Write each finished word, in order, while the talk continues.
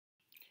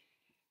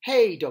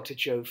Hey, Dr.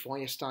 Joe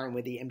Feuerstein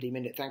with the MD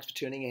Minute. Thanks for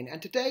tuning in.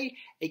 And today,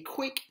 a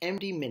quick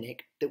MD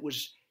Minute that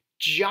was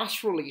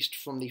just released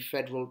from the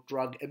Federal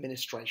Drug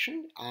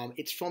Administration.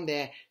 It's from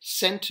their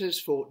Centers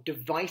for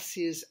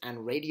Devices and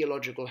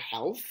Radiological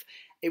Health.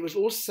 It was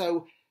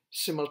also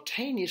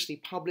simultaneously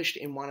published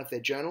in one of their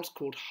journals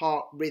called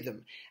Heart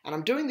Rhythm. And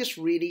I'm doing this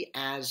really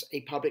as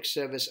a public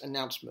service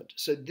announcement.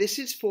 So this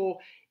is for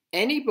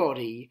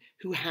anybody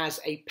who has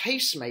a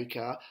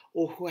pacemaker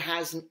or who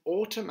has an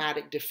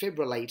automatic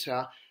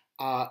defibrillator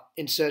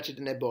inserted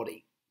in their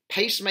body.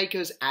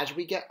 Pacemakers, as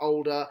we get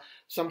older,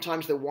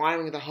 sometimes the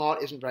wiring of the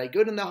heart isn't very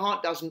good and the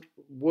heart doesn't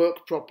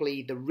work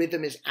properly. The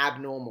rhythm is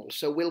abnormal.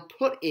 So we'll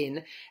put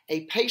in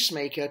a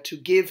pacemaker to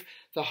give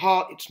the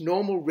heart its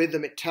normal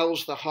rhythm. It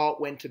tells the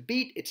heart when to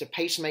beat. It's a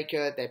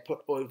pacemaker. They're put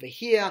over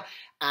here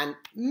and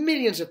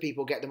millions of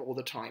people get them all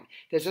the time.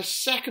 There's a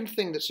second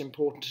thing that's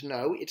important to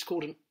know. It's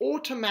called an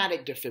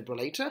automatic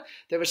defibrillator.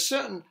 There are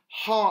certain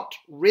heart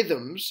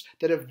rhythms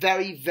that are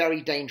very,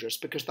 very dangerous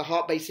because the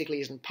heart basically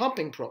isn't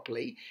pumping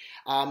properly.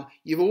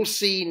 You've all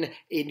seen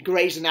in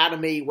Grey's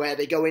Anatomy where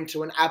they go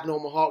into an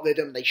abnormal heart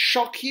rhythm, they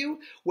shock you.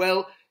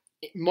 Well,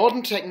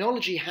 modern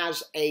technology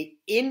has an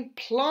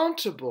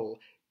implantable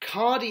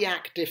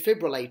cardiac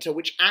defibrillator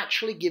which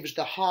actually gives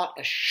the heart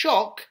a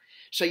shock.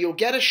 So you'll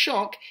get a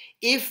shock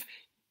if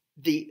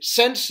the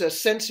sensor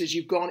senses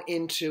you've gone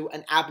into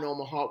an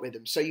abnormal heart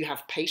rhythm. So you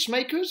have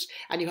pacemakers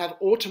and you have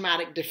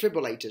automatic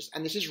defibrillators.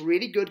 And this is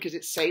really good because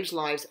it saves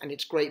lives and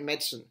it's great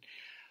medicine.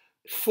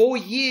 For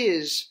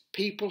years,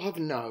 people have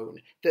known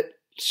that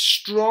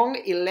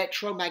strong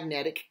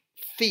electromagnetic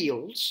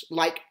fields,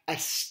 like a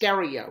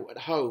stereo at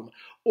home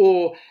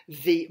or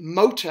the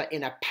motor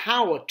in a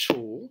power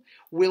tool,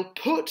 will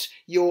put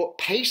your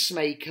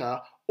pacemaker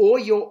or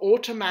your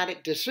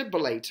automatic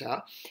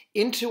defibrillator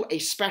into a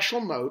special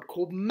mode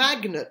called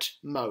magnet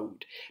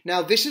mode.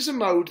 Now, this is a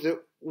mode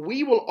that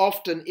we will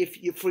often,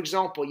 if you, for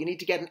example, you need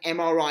to get an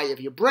MRI of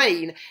your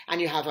brain and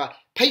you have a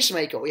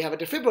pacemaker or you have a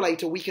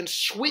defibrillator, we can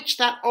switch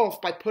that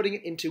off by putting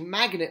it into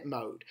magnet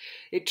mode.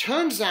 It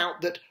turns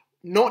out that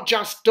not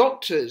just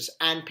doctors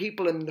and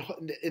people in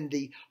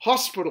the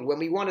hospital, when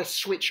we want to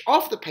switch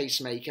off the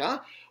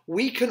pacemaker,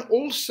 we can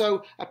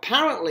also,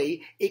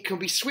 apparently, it can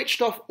be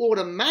switched off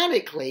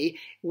automatically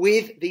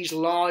with these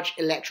large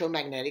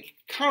electromagnetic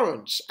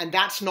currents. And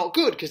that's not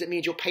good because it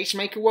means your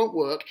pacemaker won't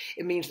work.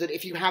 It means that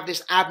if you have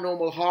this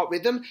abnormal heart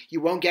rhythm,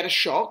 you won't get a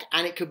shock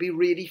and it could be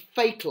really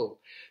fatal.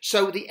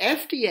 So the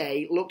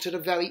FDA looked at a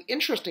very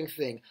interesting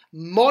thing.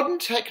 Modern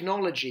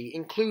technology,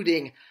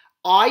 including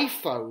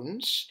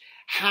iPhones,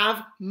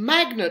 have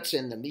magnets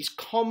in them.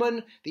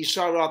 These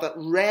rather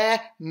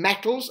rare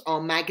metals are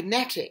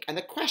magnetic. And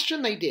the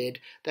question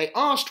they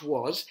asked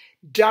was,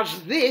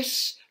 does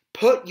this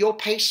put your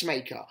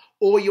pacemaker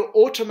or your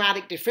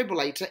automatic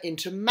defibrillator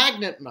into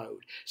magnet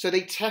mode? So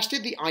they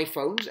tested the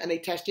iPhones and they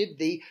tested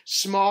the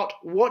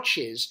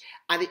smartwatches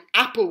and the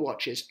Apple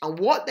Watches. And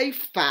what they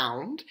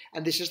found,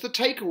 and this is the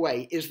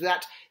takeaway, is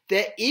that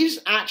there is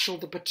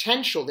the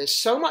potential, there's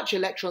so much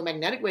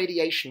electromagnetic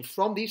radiation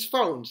from these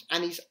phones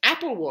and these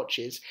Apple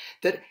Watches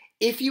that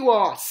if you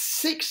are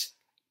 6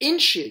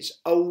 inches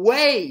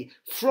away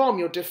from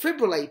your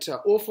defibrillator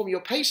or from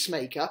your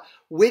pacemaker,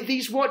 with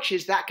these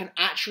watches that can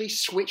actually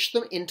switch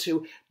them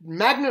into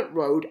magnet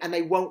mode and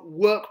they won't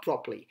work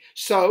properly.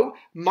 So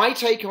my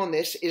take on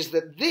this is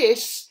that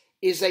this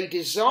is a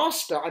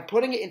disaster. I'm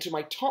putting it into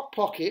my top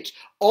pocket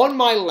on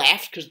my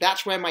left because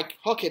that's where my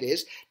pocket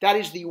is. That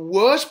is the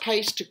worst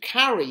place to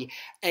carry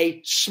a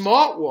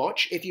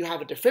smartwatch if you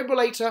have a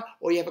defibrillator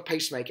or you have a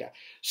pacemaker.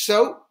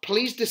 So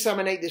please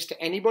disseminate this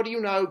to anybody you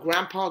know,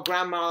 grandpa,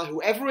 grandma,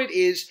 whoever it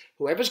is,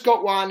 whoever's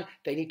got one.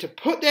 They need to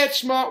put their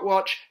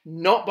smartwatch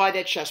not by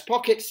their chest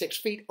pocket, 6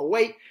 feet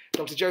away.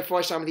 Dr. Joe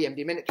Feuerstein with the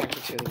MD Minute. Thanks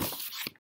for tuning in.